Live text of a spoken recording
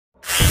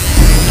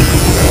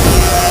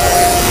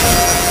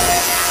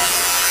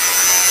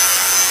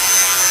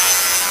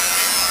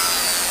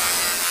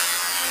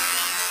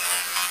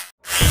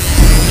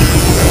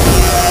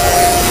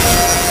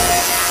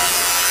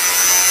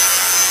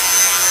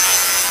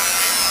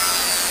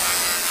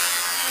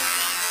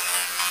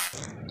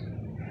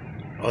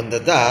on the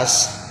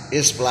dash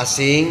is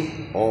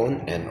flashing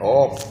on and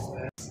off.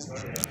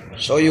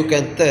 So you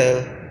can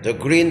tell the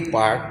green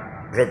part,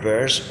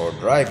 reverse or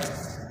drive.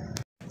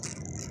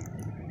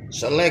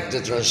 Select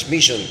the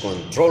transmission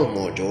control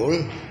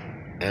module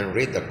and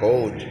read the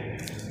code.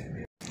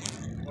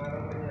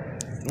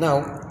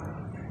 Now,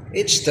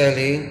 it's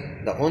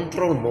telling the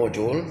control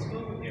module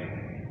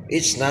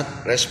it's not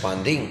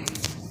responding.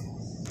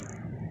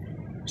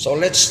 So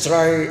let's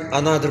try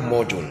another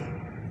module.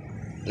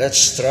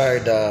 Let's try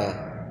the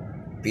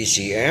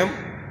TCM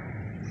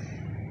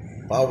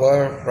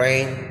power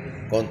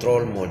train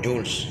control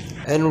modules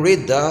and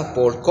read the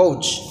fault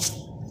codes.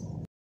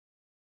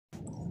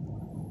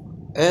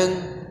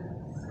 And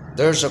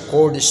there's a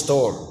code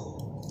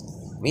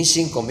store,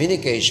 missing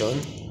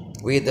communication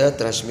with the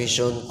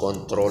transmission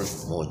control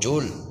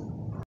module.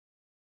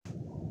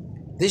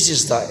 This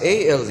is the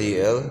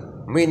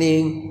ALDL,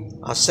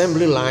 meaning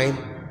Assembly Line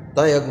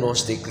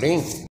Diagnostic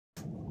Link.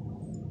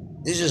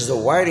 This is the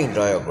wiring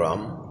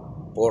diagram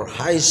for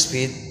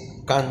high-speed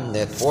CAN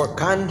network.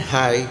 CAN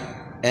high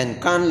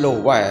and CAN low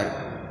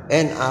wire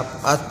end up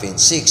at pin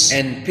 6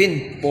 and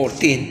pin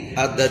 14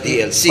 at the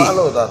DLC.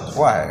 Follow that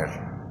wire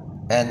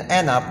and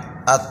end up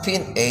at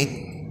pin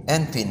 8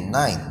 and pin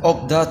 9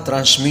 of the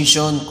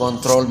transmission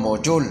control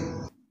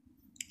module.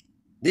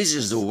 This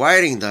is the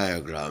wiring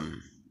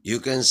diagram. You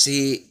can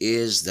see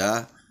is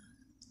the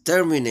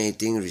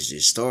terminating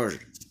resistor.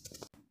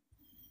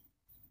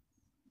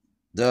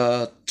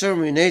 The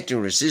terminating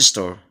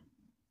resistor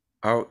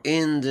are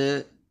in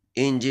the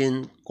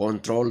engine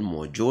control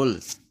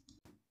module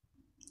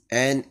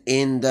and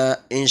in the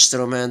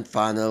instrument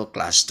panel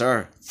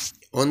cluster.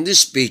 On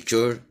this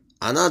picture,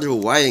 another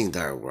wiring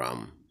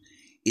diagram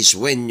is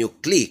when you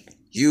click,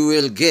 you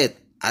will get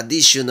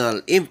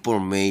additional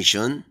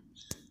information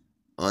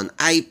on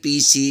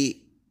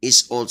IPC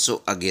is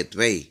also a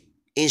gateway,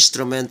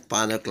 instrument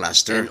panel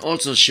cluster, and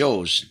also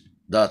shows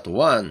that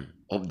one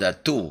of the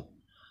two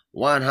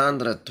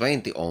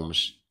 120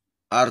 ohms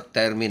are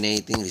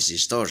terminating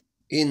resistors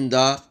in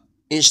the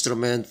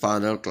instrument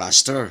panel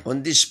cluster.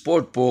 On this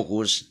Ford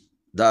Focus,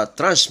 the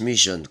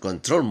transmission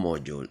control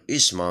module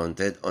is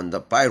mounted on the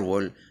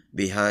firewall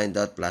behind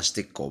that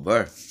plastic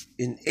cover.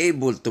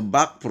 Enable to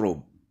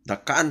backprobe the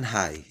CAN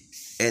high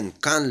and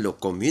CAN low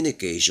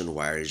communication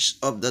wires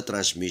of the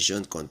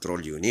transmission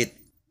control unit.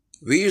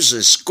 We use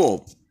a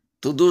scope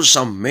to do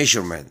some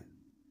measurement.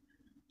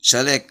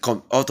 Select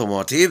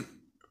automotive,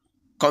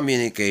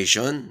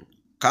 communication,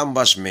 CAN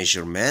bus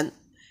measurement,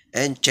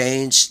 and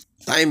change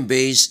time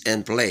base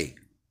and play.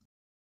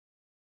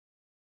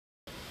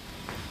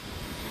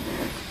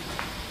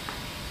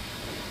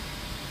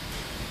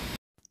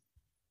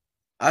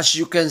 As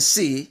you can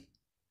see,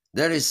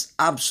 there is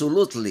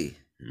absolutely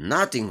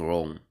nothing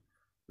wrong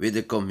with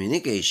the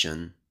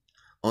communication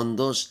on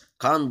those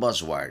CAN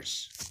bus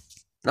wires.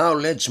 Now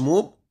let's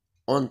move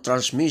on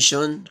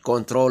transmission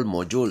control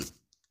module.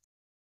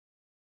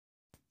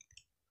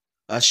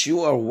 As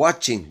you are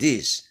watching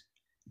this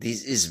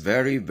is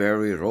very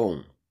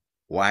wrong.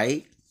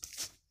 Why?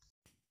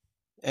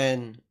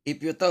 And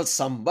if you tell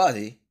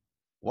somebody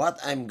what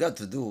I'm going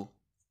to do,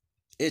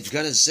 it's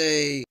gonna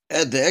say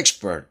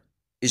Eddexpert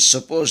is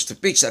supposed to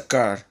fix a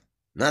car,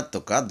 not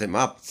to cut them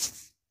up.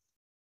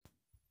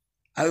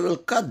 I will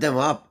cut them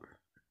up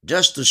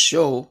just to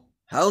show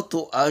how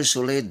to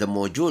isolate the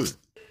module.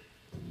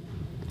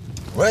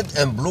 Red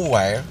and blue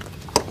wire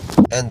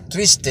and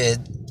twisted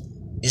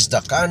is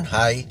the CAN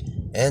high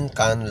and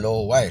CAN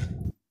low wire.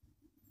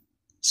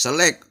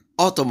 Select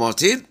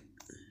automotive,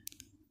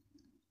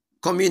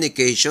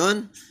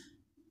 communication,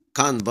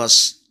 CAN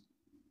bus,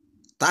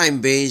 time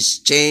base,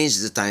 change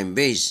the time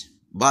base,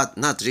 but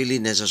not really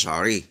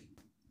necessary.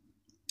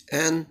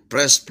 And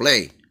press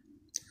play.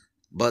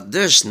 But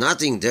there's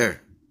nothing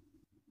there.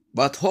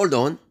 But hold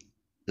on,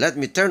 let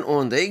me turn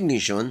on the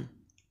ignition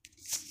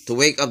to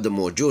wake up the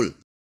module.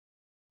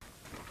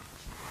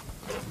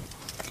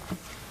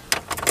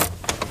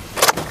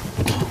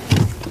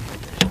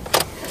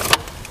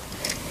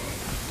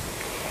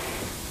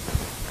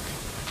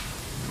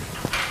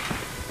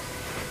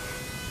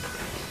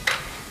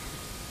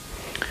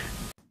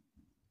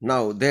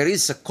 Now, there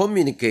is a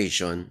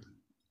communication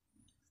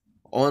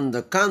on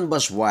the CAN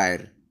bus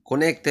wire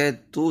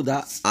connected to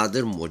the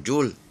other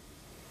module.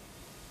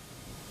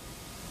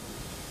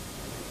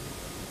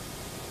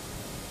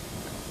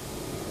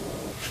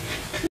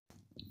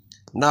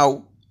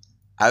 Now,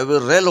 I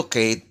will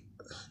relocate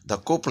the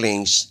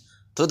couplings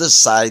to the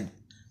side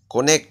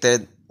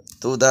connected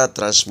to the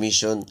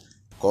transmission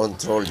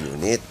control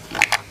unit.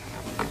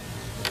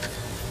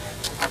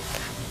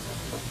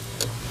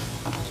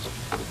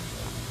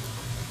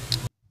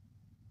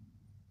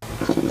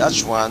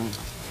 That's one,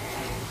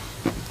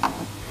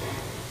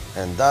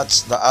 and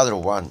that's the other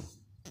one.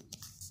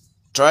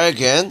 Try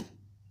again.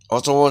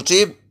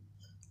 Automotive,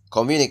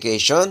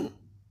 communication,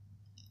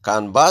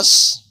 CAN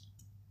bus,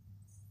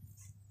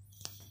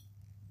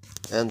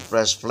 and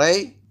press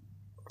play,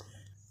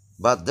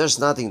 but there's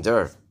nothing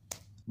there.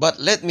 But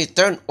let me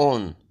turn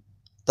on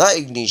the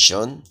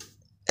ignition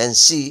and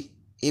see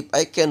if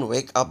I can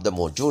wake up the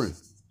module.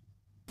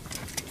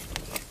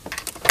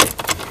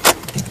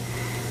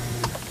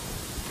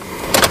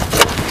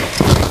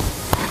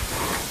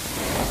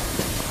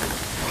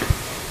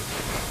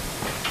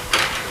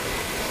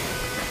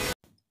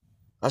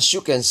 As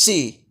you can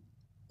see,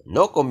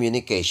 no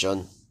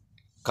communication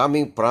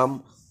coming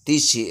from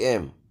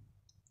TCM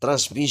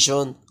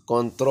Transmission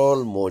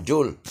Control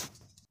Module.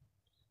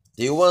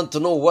 Do you want to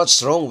know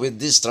what's wrong with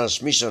this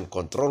transmission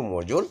control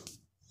module?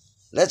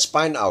 Let's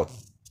find out.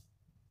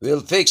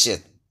 We'll fix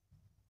it.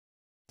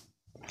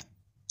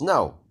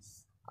 Now,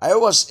 I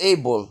was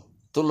able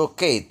to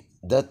locate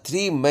the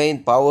three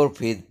main power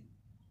feed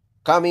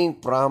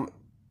coming from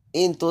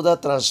into the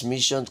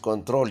transmission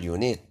control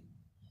unit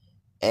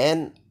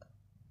and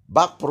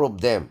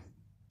backprobe them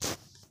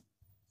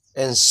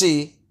and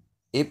see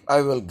if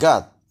I will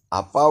get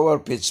a power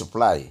feed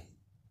supply.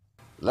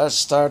 Let's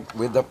start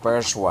with the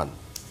first one.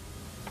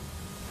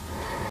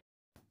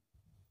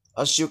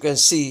 As you can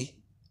see,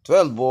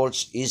 12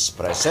 volts is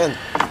present.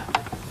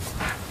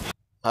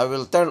 I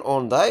will turn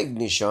on the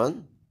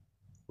ignition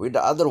with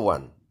the other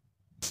one.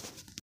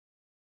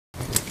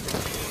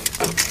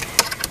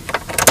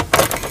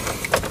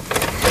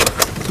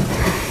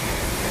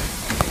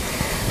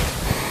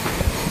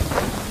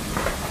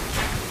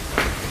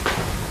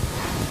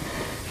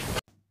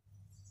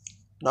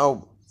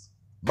 Now,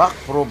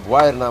 backprobe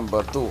wire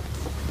number 2.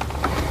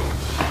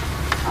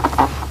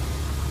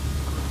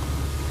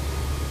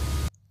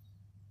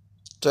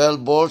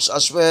 $12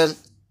 as well,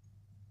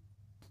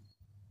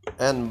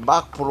 and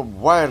backprobe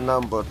wire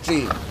number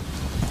 3,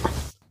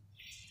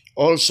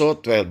 also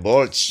 12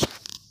 volts.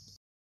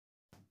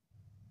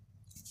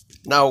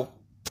 Now,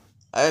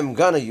 I am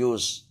gonna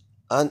use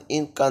an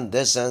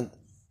incandescent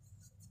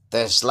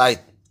test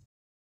light.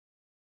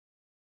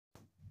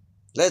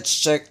 Let's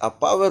check a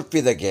power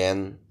feed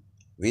again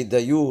with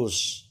the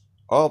use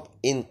of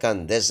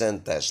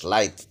incandescent test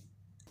light.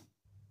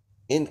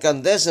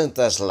 Incandescent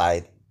test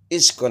light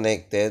is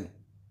connected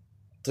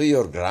to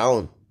your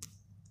ground.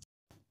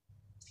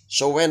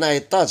 So when I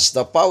touch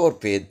the power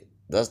feed,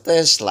 the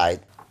test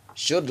light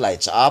should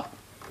light up.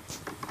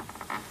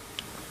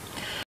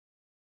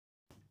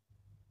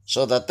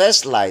 So the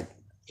test light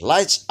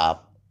lights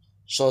up,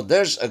 so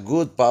there's a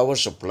good power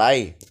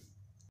supply.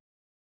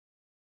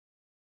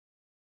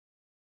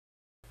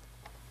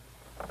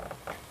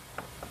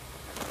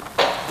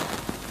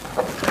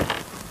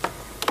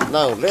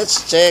 Now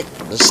let's check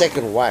the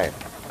second wire.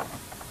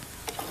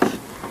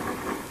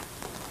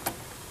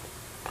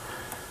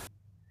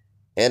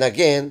 And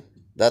again,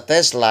 the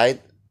test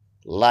light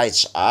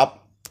lights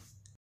up.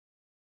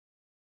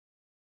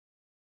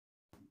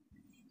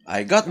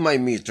 I got my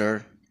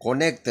meter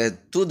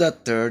connected to the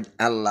third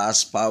and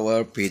last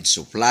power feed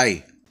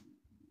supply.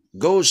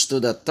 Goes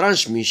to the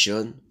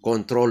transmission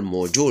control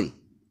module.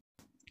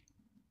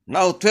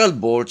 Now 12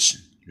 volts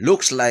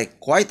looks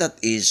like quite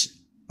at ease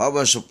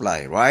power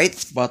supply, right?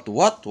 But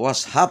what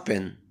was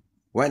happened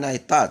when I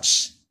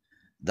touch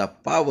the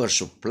power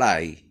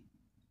supply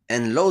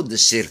and load the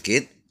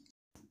circuit?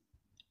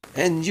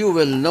 And you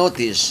will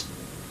notice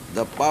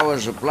the power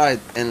supply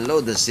and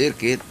load the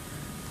circuit,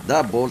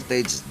 the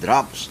voltage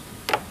drops.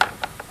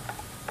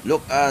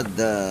 Look at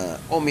the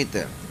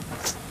ohmmeter.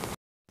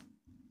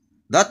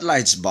 That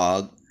light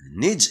bulb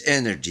needs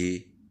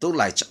energy to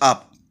light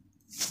up.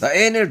 The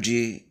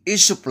energy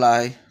is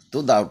supplied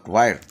to that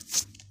wire.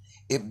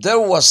 If there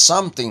was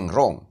something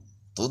wrong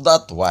to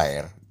that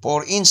wire,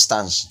 for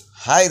instance,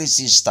 high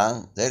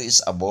resistance, there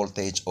is a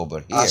voltage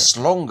over here. As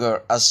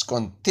longer as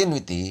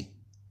continuity,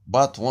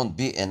 but won't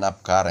be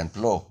enough current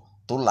flow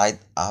to light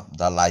up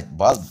the light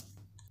bulb.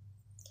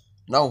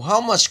 Now,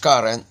 how much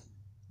current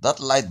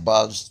that light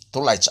bulbs to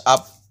light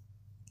up?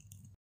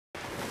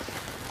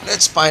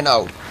 Let's find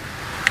out.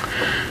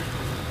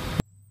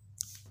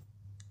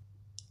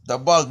 The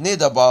bulb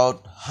need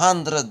about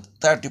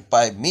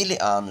 135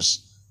 milliamps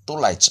to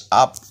light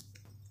up.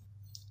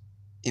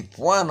 If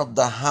one of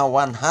the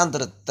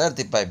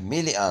 135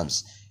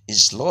 milliamps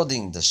is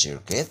loading the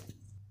circuit,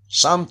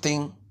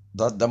 something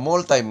that the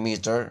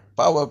multimeter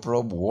power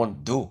probe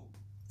won't do.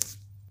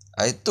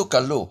 I took a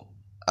look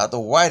at the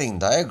wiring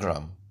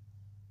diagram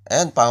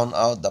and found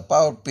out the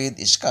power feed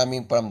is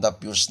coming from the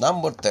fuse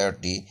number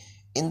 30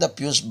 in the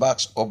fuse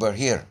box over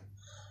here.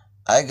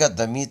 I got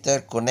the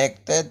meter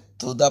connected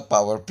to the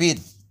power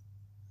feed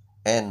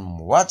and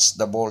watch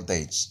the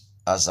voltage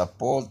as a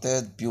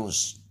faulted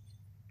fuse.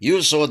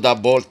 You saw the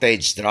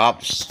voltage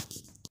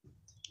drops.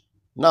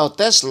 Now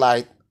test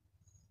light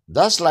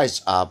does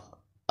lights up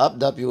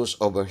the fuse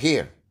over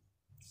here,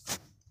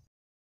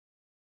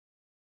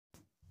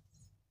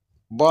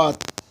 but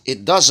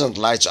it doesn't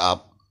light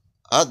up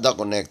at the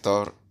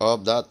connector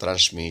of the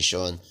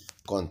transmission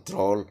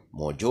control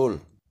module.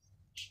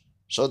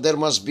 So there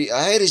must be a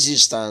high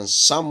resistance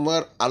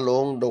somewhere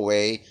along the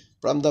way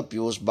from the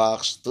fuse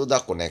box to the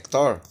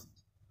connector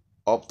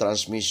of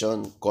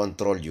transmission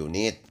control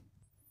unit.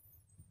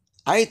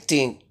 I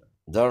think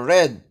the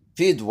red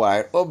feed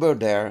wire over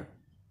there.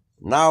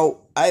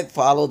 Now I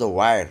follow the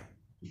wire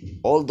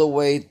all the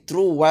way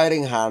through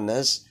wiring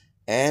harness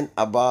and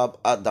above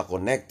at the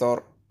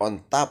connector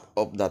on top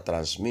of the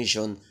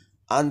transmission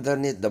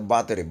underneath the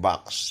battery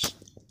box.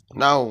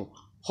 Now,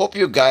 hope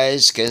you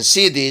guys can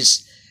see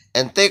this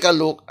and take a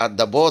look at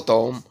the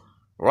bottom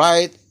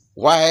right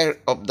wire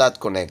of that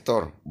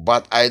connector.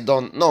 But I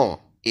don't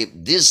know if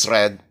this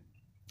red,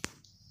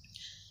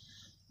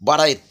 but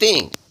I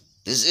think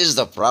this is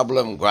the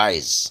problem,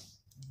 guys.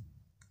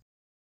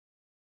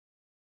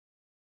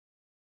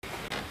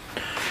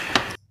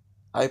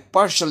 I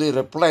partially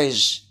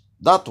replaced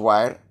that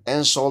wire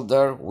and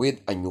solder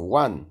with a new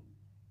one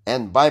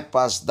and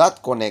bypass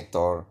that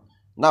connector.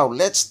 Now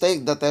let's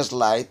take the test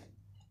light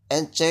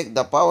and check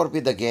the power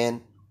feed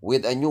again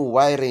with a new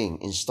wiring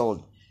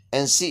installed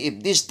and see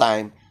if this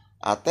time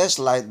a test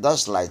light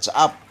does lights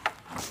up.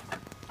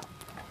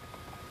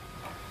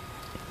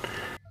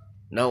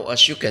 Now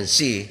as you can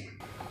see,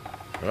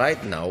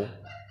 right now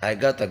I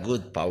got a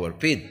good power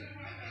feed.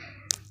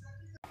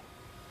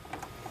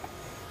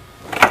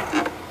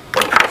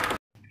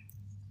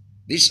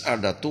 These are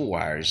the two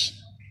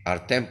wires are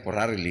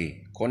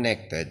temporarily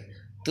connected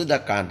to the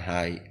CAN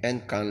high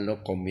and CAN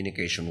low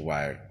communication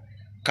wire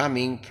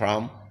coming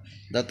from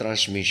the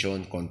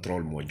transmission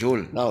control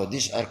module. Now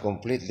these are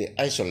completely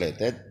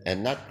isolated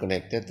and not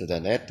connected to the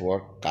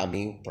network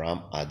coming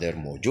from other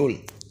module.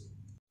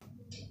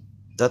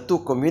 The two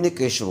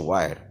communication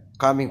wire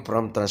coming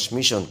from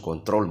transmission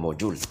control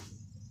module.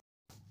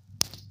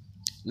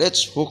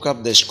 Let's hook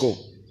up the scope.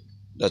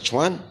 That's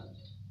one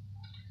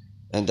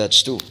and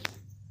that's two.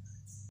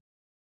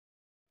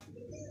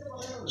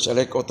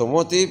 Select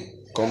automotive,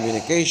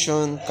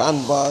 communication,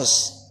 CAN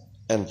bus,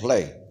 and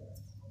play.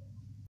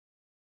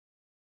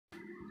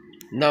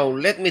 Now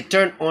let me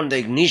turn on the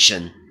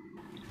ignition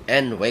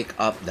and wake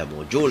up the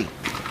module.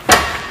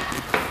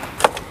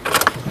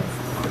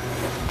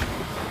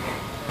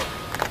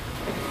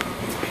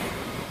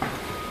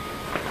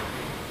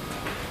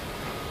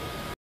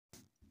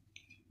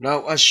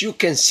 Now as you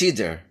can see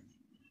there,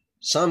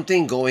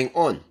 something going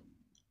on.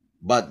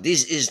 But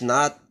this is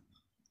not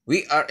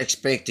we are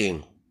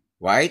expecting,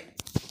 right?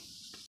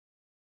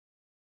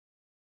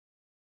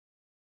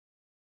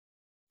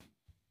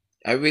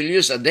 I will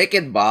use a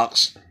decade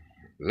box.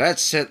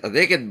 Let's set a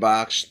decade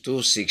box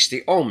to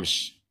 60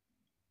 ohms.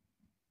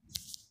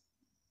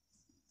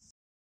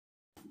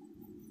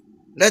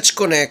 Let's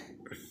connect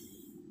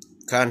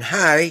CAN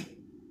high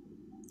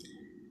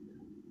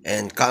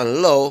and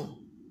CAN low.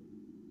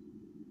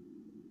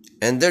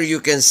 And there you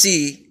can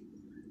see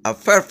a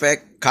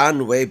perfect CAN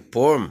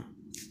waveform.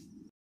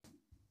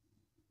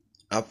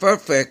 A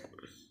perfect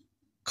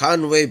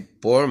CAN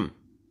waveform.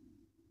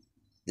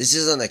 This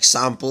is an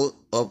example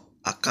of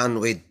a CAN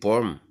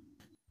waveform.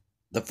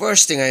 The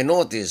first thing I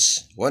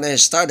noticed when I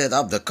started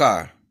up the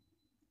car,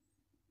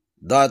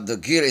 that the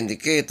gear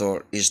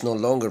indicator is no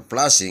longer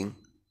flashing,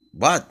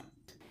 but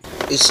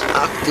it's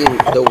acting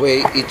the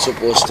way it's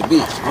supposed to be.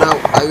 Now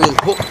I will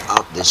hook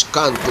up the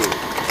scan tool.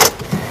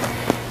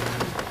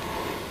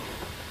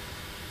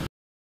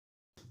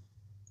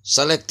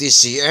 Select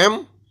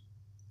TCM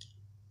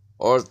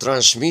or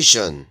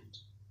transmission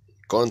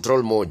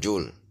control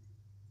module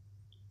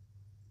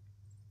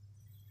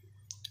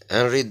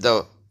and read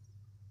the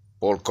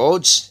port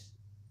codes,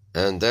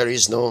 and there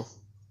is no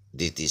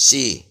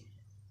DTC.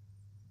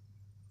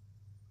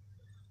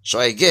 So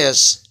I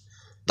guess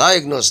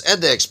diagnose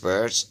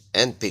Eddexpert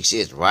and fix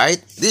it,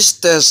 right? This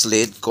test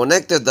lead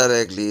connected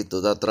directly to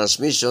the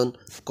transmission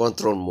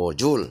control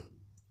module.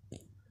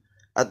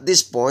 At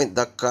this point,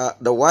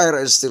 the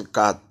wire is still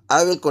cut.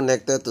 I will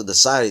connect it to the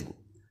side,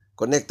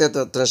 connected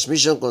to the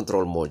transmission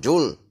control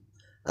module,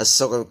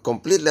 so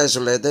completely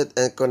isolated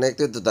and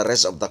connected to the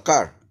rest of the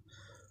car.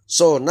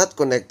 So not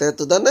connected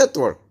to the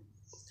network.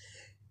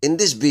 In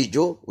this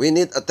video, we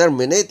need a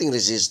terminating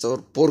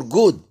resistor for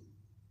good.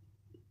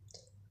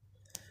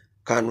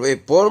 CAN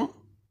waveform,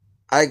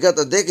 I got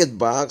a decade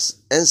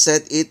box and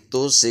set it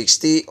to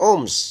 60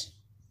 ohms.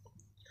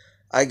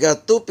 I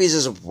got two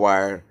pieces of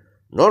wire,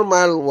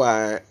 normal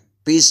wire,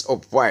 piece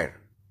of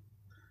wire,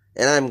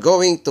 and I'm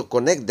going to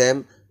connect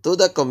them to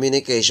the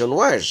communication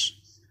wires.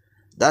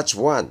 That's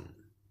one.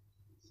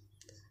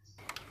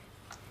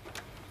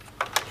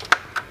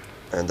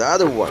 And the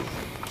other one,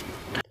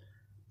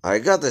 I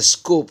got a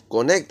scoop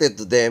connected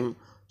to them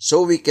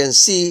so we can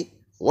see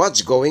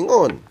what's going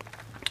on.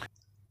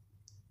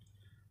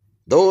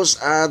 Those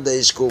are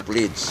the scoop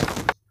leads.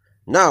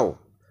 Now,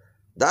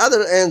 the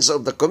other ends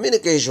of the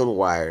communication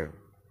wire,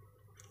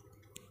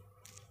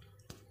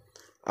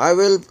 I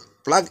will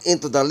plug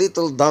into the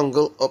little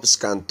dongle of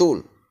scan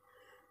tool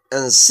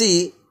and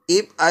see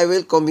if I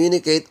will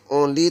communicate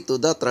only to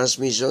the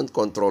transmission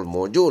control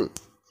module.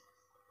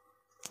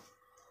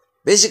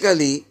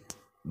 Basically,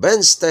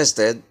 bench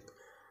tested,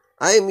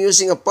 I am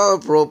using a power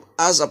probe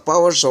as a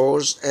power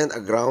source and a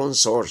ground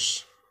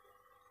source.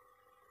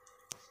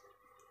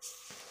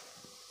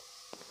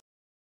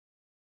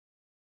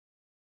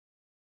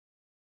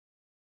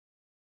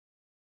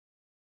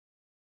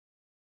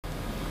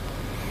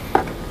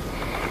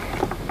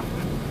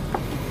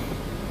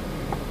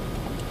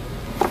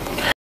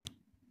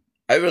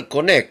 I will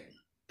connect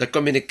the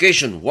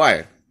communication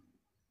wire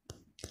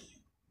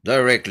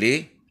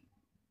directly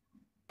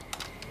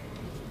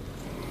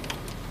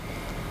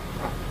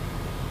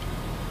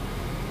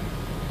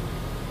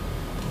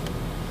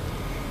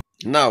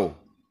now.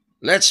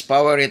 Let's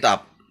power it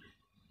up.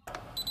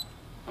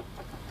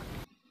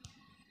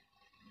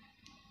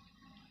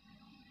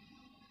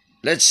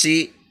 Let's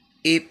see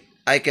if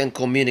I can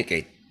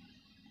communicate.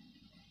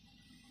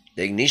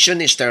 The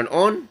ignition is turned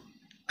on.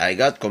 I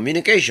got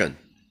communication.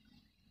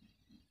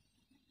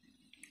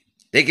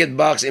 Ticket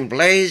box in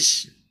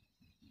place.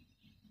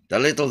 The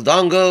little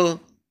dongle.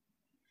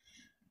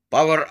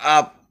 Power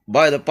up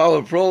by the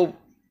power probe.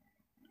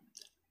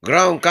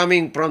 Ground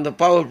coming from the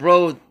power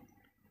probe.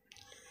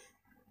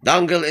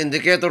 Dongle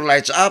indicator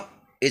lights up.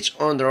 It's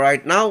on the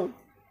right now.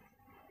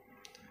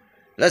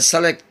 Let's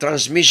select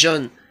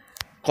transmission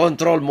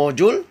control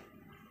module.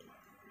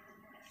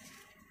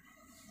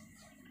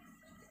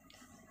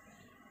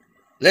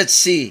 Let's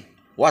see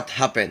what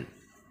happened.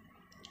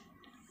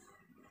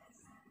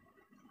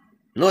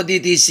 No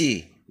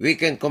DTC. We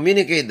can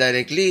communicate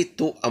directly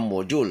to a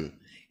module,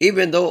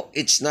 even though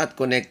it's not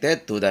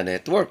connected to the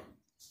network.